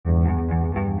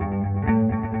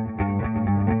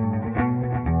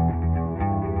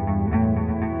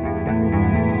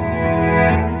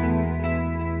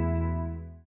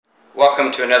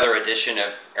Welcome to another edition of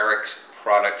Eric's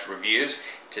Product Reviews.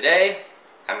 Today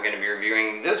I'm going to be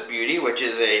reviewing this beauty, which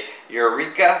is a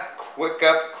Eureka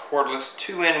Quick-up Cordless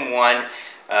 2-in-1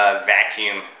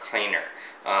 vacuum cleaner.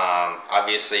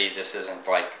 Obviously this isn't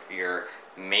like your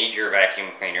major vacuum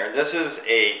cleaner. This is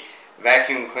a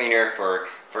vacuum cleaner for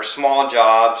small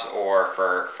jobs or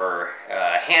for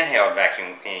handheld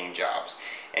vacuum cleaning jobs.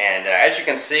 And as you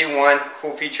can see, one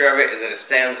cool feature of it is that it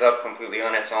stands up completely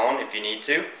on its own if you need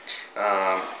to.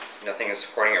 Nothing is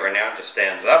supporting it right now, it just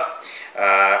stands up.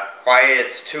 Why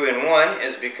it's 2-in-1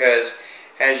 is because,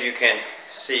 as you can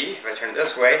see, if I turn it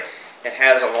this way, it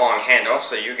has a long handle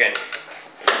so you can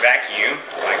vacuum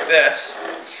like this.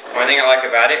 One thing I like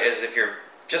about it is if you're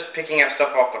just picking up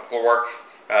stuff off the floor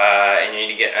and you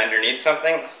need to get underneath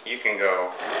something, you can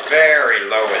go very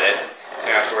low with it. You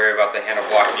don't have to worry about the handle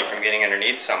blocking you from getting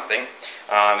underneath something.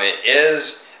 It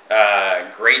is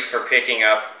great for picking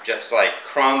up just like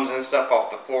crumbs and stuff off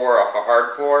the floor, off a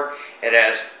hard floor. It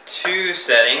has two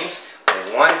settings,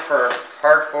 one for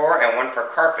hard floor and one for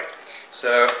carpet.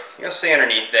 So you'll see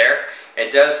underneath there,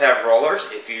 it does have rollers.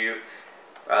 If you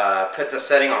put the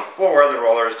setting on floor, the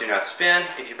rollers do not spin.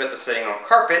 If you put the setting on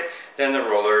carpet, then the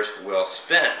rollers will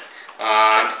spin.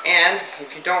 And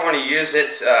if you don't want to use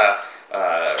it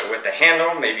with the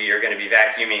handle, maybe you're going to be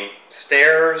vacuuming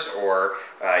stairs or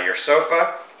your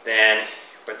sofa, then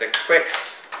with the quick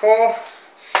pull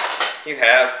you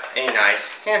have a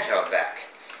nice handheld vac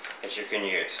that you can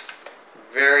use.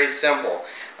 Very simple.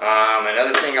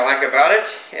 Another thing I like about it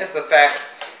is the fact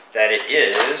that it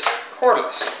is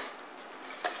cordless.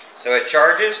 So it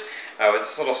charges with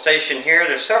this little station here.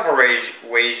 There's several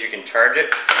ways you can charge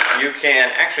it. You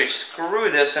can actually screw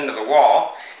this into the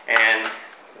wall, and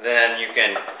then you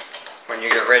can, when you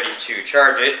get ready to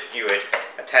charge it, you would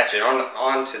attach it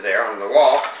onto there on the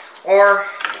wall, or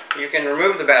you can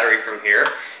remove the battery from here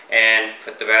and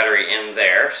put the battery in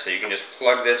there. So you can just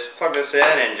plug this in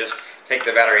and just take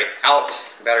the battery out.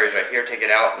 The battery's right here. Take it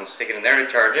out and stick it in there to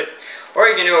charge it. Or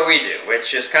you can do what we do,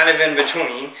 which is kind of in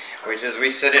between, which is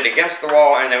we set it against the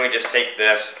wall and then we just take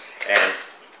this and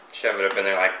shove it up in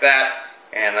there like that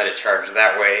and let it charge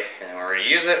that way. And then when we're ready to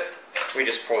use it, we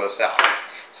just pull this out.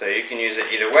 So you can use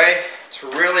it either way. It's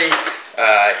really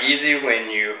easy when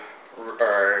you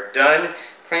are done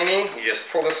cleaning. You just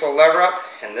pull this little lever up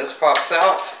and this pops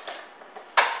out.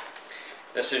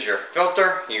 This is your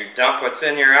filter. You dump what's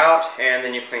in here out and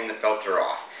then you clean the filter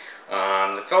off.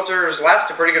 The filters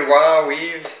last a pretty good while.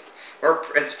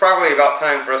 It's probably about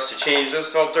time for us to change this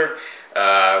filter.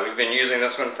 We've been using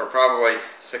this one for probably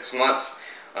 6 months.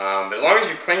 But as long as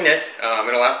you clean it,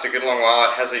 it'll last a good long while.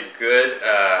 It has a good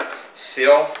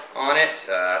seal on it.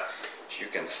 As you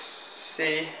can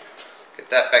see, get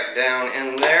that back down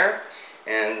in there.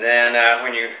 And then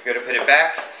when you go to put it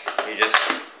back, you just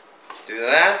do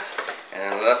that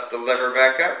and lift the lever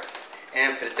back up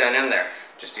and put it down in there.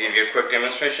 Just to give you a quick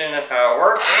demonstration of how it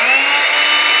works.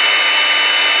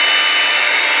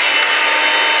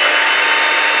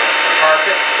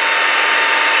 Carpets.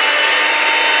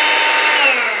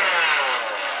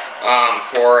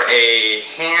 For a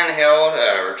handheld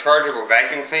rechargeable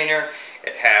vacuum cleaner,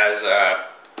 it has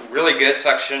really good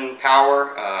suction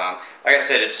power. Like I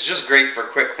said, it's just great for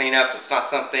quick cleanup. It's not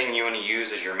something you want to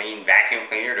use as your main vacuum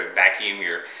cleaner to vacuum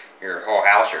your whole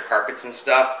house, your carpets and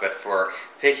stuff, but for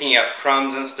picking up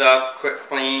crumbs and stuff, quick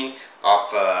clean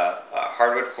off a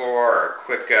hardwood floor, or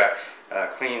quick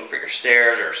clean for your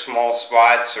stairs or small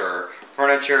spots or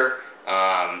furniture.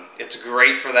 It's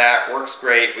great for that, works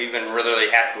great. We've been really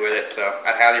happy with it, so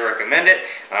I'd highly recommend it.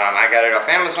 I got it off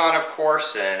Amazon, of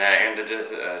course, and in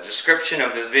the description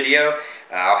of this video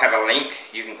I'll have a link.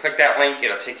 You can click that link,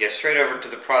 it'll take you straight over to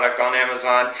the product on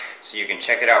Amazon, so you can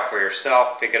check it out for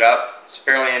yourself, pick it up. It's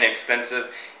fairly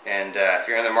inexpensive, and if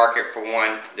you're in the market for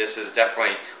one, this is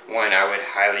definitely one I would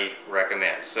highly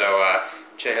recommend. So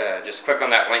just click on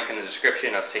that link in the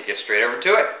description, it'll take you straight over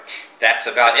to it. That's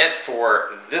about it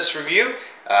for this review.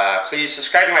 Please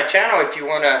subscribe to my channel if you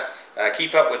want to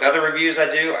keep up with other reviews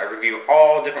I do. I review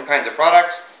all different kinds of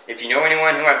products. If you know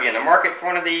anyone who might be in the market for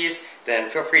one of these, then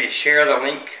feel free to share the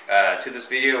link to this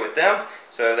video with them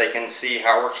so they can see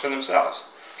how it works for themselves.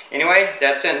 Anyway,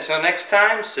 that's it until next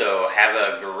time, so have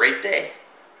a great day.